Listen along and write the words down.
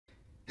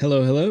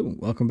Hello, hello.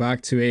 Welcome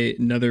back to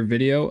another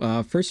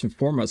video. First and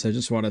foremost, I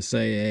just want to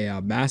say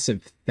a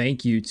massive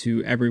thank you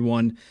to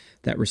everyone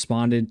that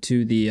responded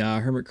to the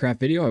Hermitcraft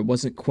video. I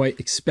wasn't quite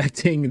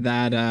expecting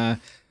that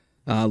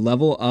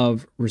level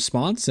of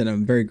response, and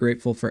I'm very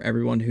grateful for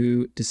everyone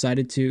who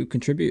decided to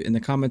contribute in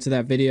the comments of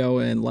that video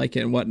and like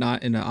it and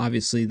whatnot, and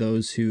obviously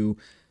those who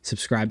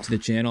subscribe to the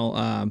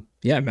channel.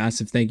 Yeah,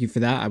 massive thank you for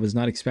that. I was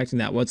not expecting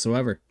that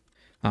whatsoever.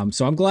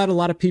 So I'm glad a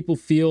lot of people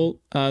feel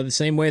the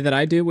same way that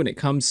I do when it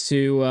comes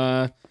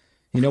to,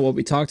 what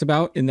we talked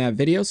about in that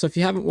video. So if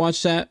you haven't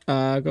watched that,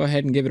 go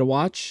ahead and give it a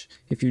watch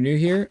if you're new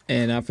here.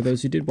 And for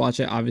those who did watch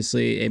it,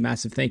 obviously a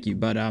massive thank you.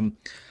 But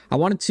I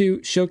wanted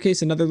to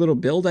showcase another little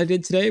build I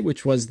did today,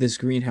 which was this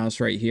greenhouse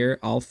right here.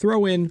 I'll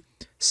throw in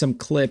some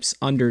clips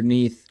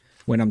underneath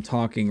when I'm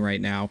talking right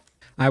now.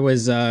 I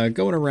was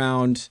going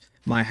around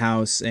my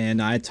house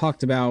and I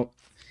talked about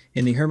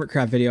in the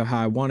Hermitcraft video how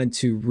I wanted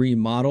to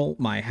remodel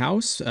my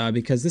house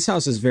because this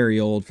house is very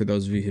old. For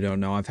those of you who don't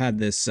know, I've had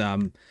this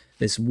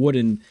this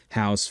wooden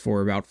house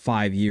for about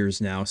 5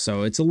 years now,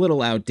 so it's a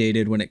little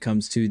outdated when it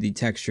comes to the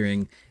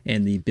texturing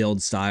and the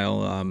build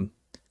style.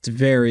 It's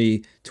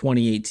very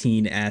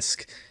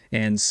 2018-esque,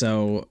 and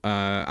so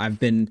I've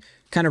been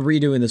kind of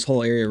redoing this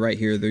whole area right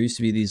here. There used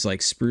to be these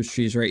like spruce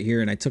trees right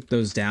here, and I took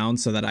those down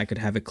so that I could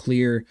have a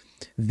clear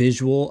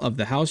visual of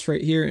the house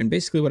right here. And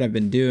basically what I've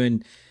been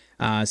doing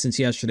since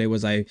yesterday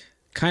was I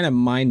kind of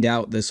mined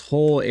out this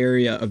whole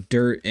area of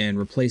dirt and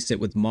replaced it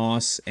with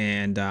moss.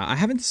 And I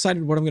haven't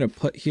decided what I'm going to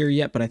put here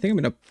yet, but I think I'm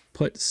going to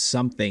put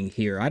something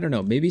here. I don't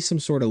know, maybe some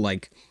sort of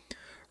like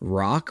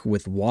rock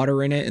with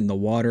water in it, and the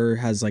water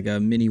has like a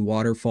mini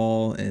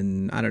waterfall,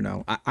 and I don't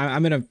know.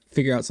 I'm going to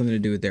figure out something to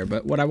do with there.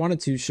 But what I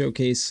wanted to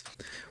showcase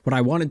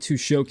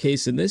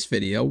in this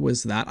video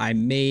was that I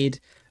made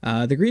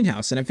the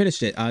greenhouse, and I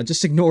finished it.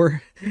 Just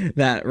ignore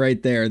that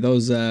right there.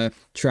 Those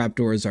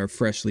trapdoors are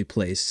freshly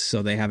placed,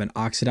 so they haven't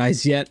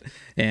oxidized yet,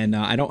 and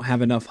I don't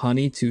have enough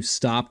honey to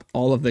stop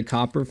all of the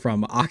copper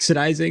from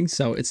oxidizing,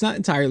 so it's not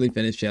entirely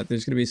finished yet.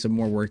 There's going to be some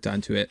more work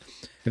done to it.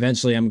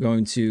 Eventually, I'm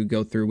going to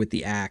go through with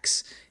the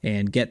axe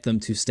and get them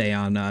to stay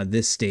on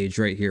this stage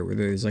right here, where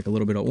there's like a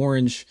little bit of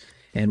orange,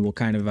 and we'll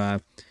kind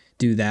of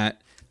do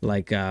that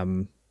like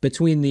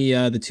between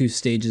the two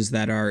stages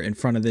that are in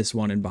front of this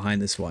one and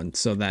behind this one,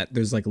 so that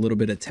there's like a little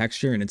bit of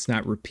texture and it's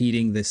not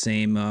repeating the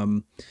same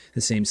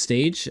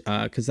stage,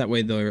 because that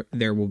way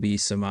there will be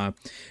some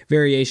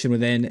variation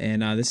within.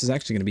 And this is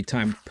actually going to be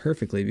timed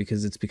perfectly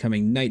because it's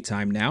becoming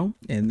nighttime now,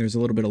 and there's a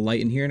little bit of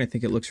light in here, and I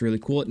think it looks really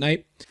cool at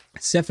night.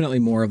 It's definitely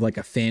more of like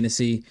a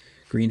fantasy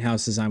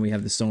greenhouse design. We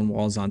have the stone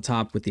walls on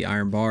top with the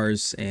iron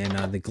bars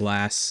and the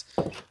glass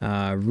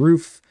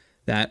roof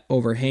that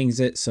overhangs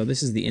it. So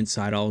this is the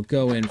inside. I'll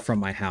go in from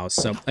my house.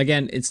 So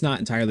again, it's not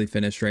entirely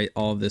finished, right?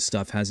 All of this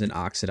stuff hasn't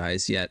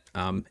oxidized yet.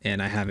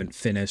 And I haven't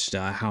finished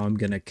how I'm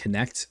going to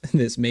connect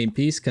this main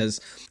piece,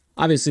 because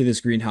obviously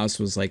this greenhouse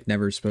was like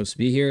never supposed to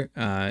be here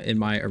in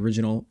my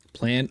original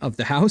plan of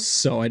the house.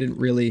 So I didn't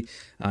really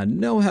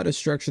know how to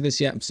structure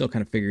this yet. I'm still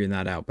kind of figuring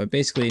that out. But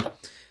basically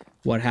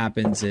what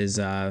happens is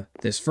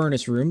this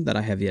furnace room that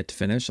I have yet to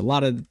finish.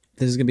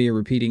 This is going to be a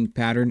repeating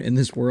pattern in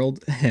this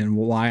world, and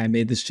why I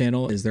made this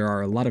channel is there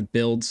are a lot of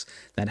builds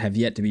that have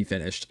yet to be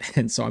finished,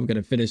 and so I'm going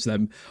to finish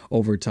them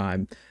over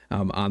time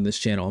on this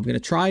channel. I'm going to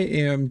try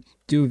and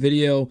do a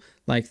video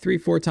like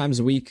 3-4 times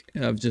a week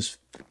of just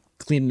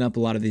cleaning up a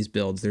lot of these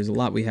builds. There's a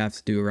lot we have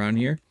to do around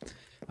here.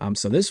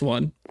 So this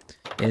one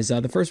is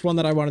the first one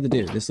that I wanted to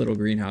do, this little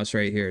greenhouse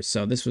right here.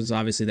 So this was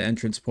obviously the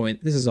entrance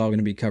point. This is all going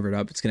to be covered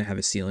up. It's going to have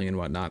a ceiling and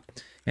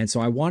whatnot. And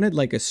so I wanted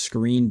like a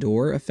screen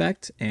door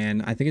effect,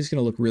 and I think it's going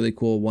to look really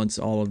cool once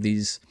all of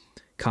these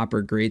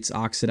copper grates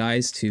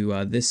oxidize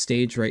to this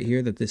stage right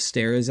here that this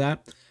stair is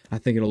at. I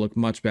think it'll look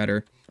much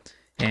better.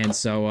 And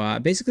so I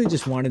basically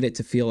just wanted it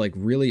to feel like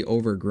really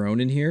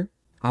overgrown in here.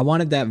 I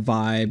wanted that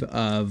vibe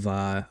of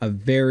a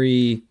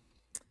very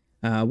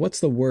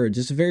what's the word?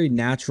 Just a very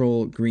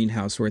natural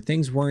greenhouse where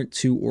things weren't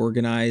too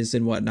organized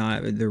and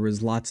whatnot. There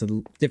was lots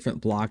of different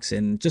blocks,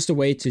 and just a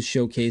way to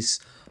showcase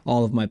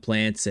all of my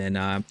plants. And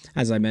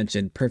as I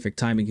mentioned, perfect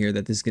timing here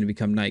that this is going to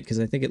become night, because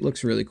I think it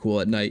looks really cool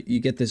at night. You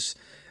get this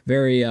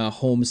very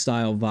home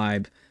style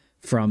vibe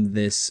from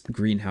this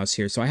greenhouse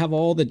here. So I have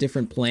all the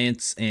different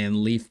plants and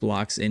leaf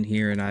blocks in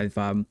here, and I've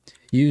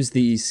used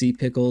the sea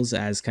pickles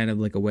as kind of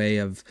like a way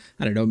of,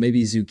 I don't know,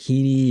 maybe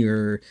zucchini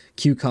or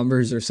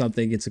cucumbers or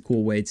something. It's a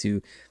cool way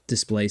to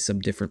display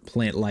some different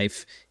plant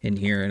life in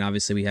here. And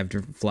obviously we have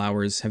different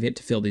flowers. Have yet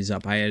to fill these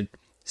up. I had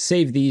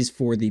saved these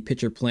for the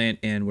pitcher plant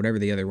and whatever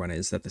the other one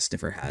is that the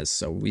sniffer has.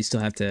 So we still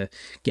have to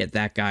get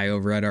that guy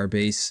over at our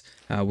base,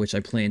 which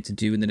I plan to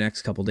do in the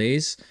next couple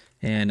days.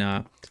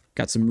 And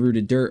got some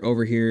rooted dirt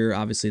over here,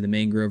 obviously the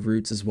mangrove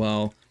roots as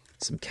well,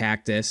 some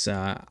cactus.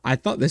 I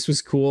thought this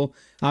was cool.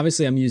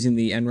 Obviously I'm using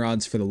the end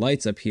rods for the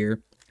lights up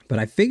here, but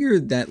I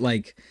figured that,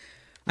 like,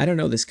 I don't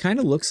know, this kind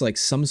of looks like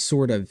some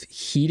sort of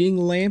heating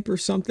lamp or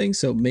something.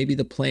 So maybe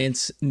the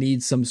plants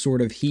need some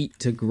sort of heat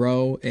to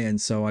grow. And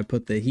so I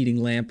put the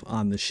heating lamp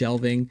on the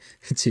shelving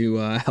to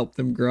help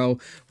them grow.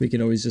 We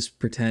can always just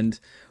pretend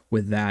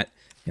with that.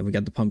 And we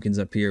got the pumpkins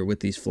up here with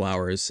these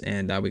flowers,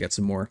 and we got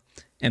some more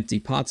empty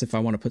pots if I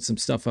want to put some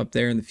stuff up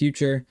there in the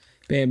future.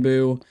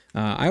 Bamboo.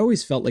 I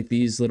always felt like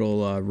these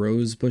little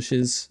rose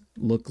bushes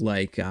look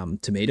like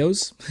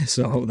tomatoes,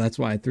 so that's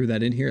why I threw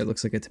that in here. It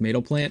looks like a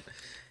tomato plant.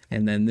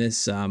 And then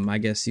this, I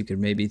guess you could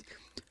maybe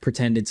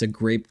pretend it's a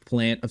grape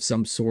plant of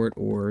some sort,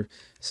 or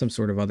some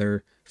sort of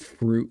other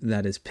fruit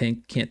that is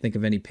pink. Can't think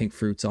of any pink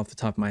fruits off the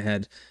top of my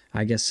head.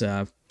 I guess,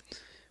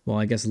 well,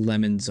 I guess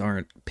lemons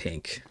aren't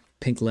pink.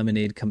 Pink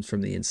lemonade comes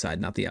from the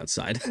inside, not the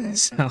outside.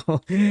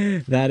 So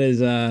that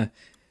is,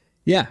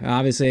 yeah,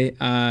 obviously,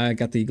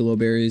 got the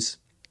glowberries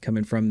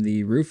coming from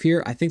the roof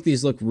here. I think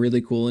these look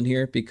really cool in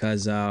here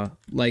because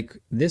like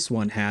this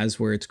one has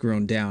where it's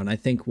grown down. I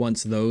think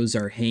once those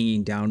are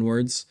hanging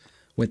downwards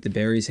with the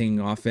berries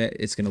hanging off it,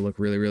 it's going to look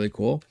really, really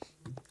cool.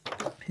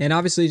 And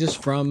obviously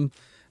just from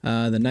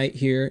the night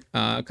here,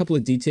 a couple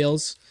of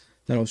details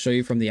that I'll show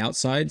you from the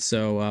outside.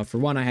 So for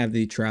one, I have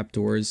the trap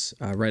doors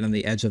right on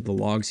the edge of the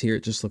logs here.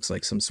 It just looks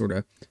like some sort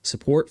of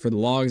support for the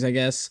logs, I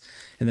guess.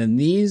 And then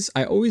these,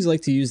 I always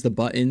like to use the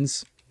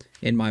buttons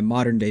in my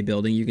modern day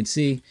building. You can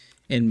see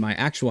in my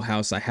actual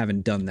house, I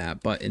haven't done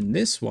that. But in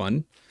this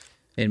one,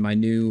 in my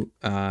new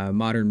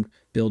modern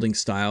building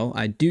style,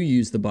 I do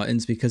use the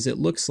buttons because it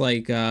looks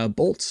like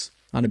bolts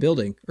on a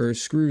building or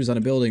screws on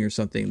a building or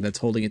something that's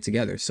holding it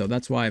together. So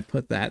that's why I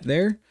put that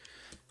there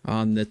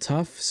on the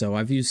tuff. So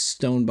I've used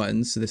stone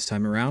buttons this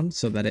time around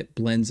so that it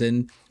blends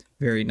in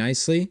very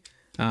nicely.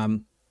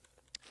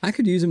 I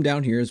could use them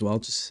down here as well,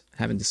 just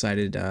haven't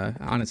decided.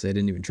 Honestly, I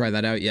didn't even try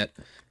that out yet.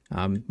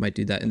 Might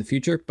do that in the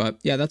future, but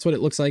yeah, that's what it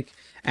looks like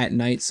at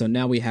night. So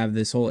now we have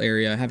this whole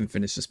area. I haven't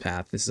finished this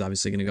path. This is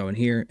obviously going to go in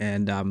here,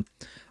 and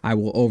I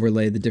will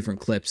overlay the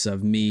different clips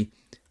of me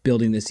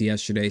building this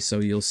yesterday, so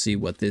you'll see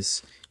what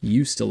this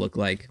used to look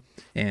like.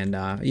 And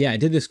yeah, I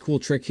did this cool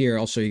trick here.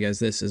 I'll show you guys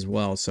this as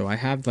well. So I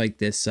have like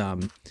this,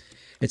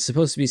 it's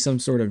supposed to be some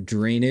sort of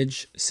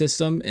drainage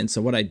system. And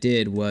so what I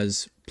did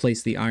was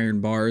place the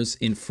iron bars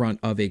in front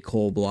of a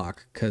coal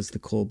block, because the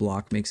coal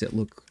block makes it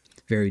look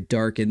very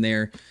dark in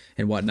there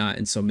and whatnot.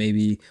 And so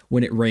maybe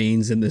when it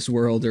rains in this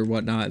world or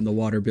whatnot and the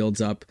water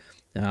builds up,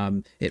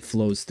 it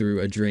flows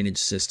through a drainage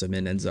system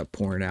and ends up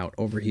pouring out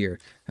over here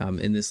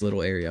in this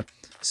little area.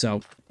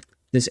 So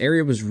this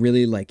area was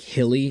really like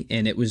hilly,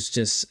 and it was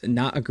just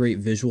not a great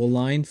visual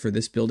line for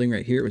this building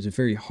right here. It was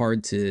very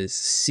hard to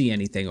see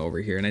anything over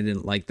here, and I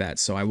didn't like that.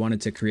 So I wanted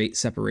to create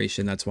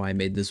separation. That's why I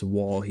made this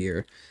wall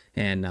here.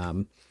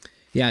 And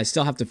yeah, I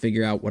still have to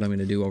figure out what I'm going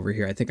to do over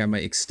here. I think I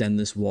might extend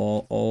this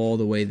wall all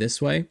the way this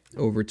way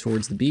over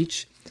towards the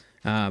beach.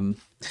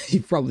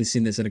 You've probably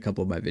seen this in a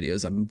couple of my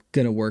videos. I'm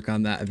going to work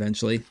on that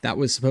eventually. That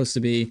was supposed to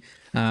be,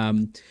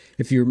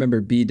 if you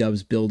remember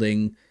B-Dubs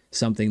building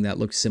something that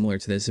looked similar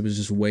to this, it was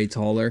just way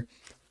taller.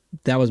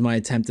 That was my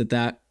attempt at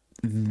that.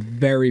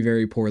 Very,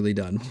 very poorly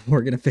done.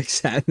 We're going to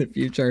fix that in the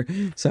future,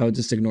 so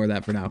just ignore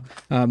that for now.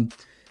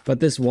 But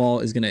this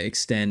wall is going to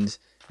extend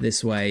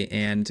this way,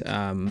 and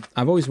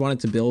I've always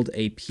wanted to build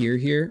a pier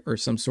here, or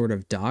some sort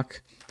of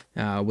dock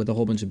with a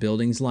whole bunch of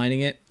buildings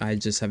lining it. I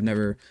just have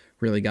never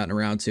really gotten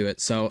around to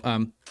it. So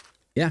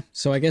yeah,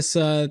 so I guess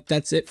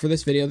that's it for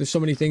this video. There's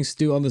so many things to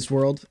do on this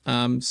world,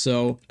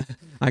 so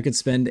I could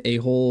spend a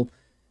whole,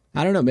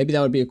 I don't know, maybe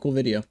that would be a cool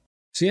video.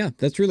 So yeah,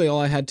 that's really all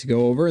I had to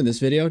go over in this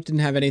video. Didn't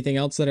have anything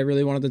else that I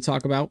really wanted to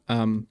talk about.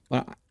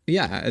 But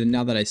yeah,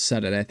 now that I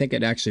said it, I think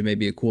it actually may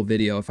be a cool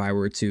video if I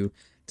were to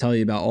tell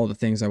you about all the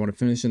things I want to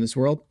finish in this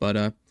world.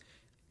 But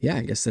yeah,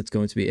 I guess that's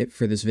going to be it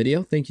for this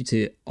video. Thank you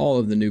to all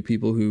of the new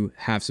people who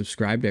have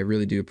subscribed. I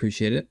really do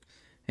appreciate it.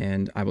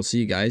 And I will see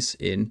you guys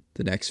in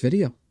the next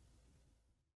video.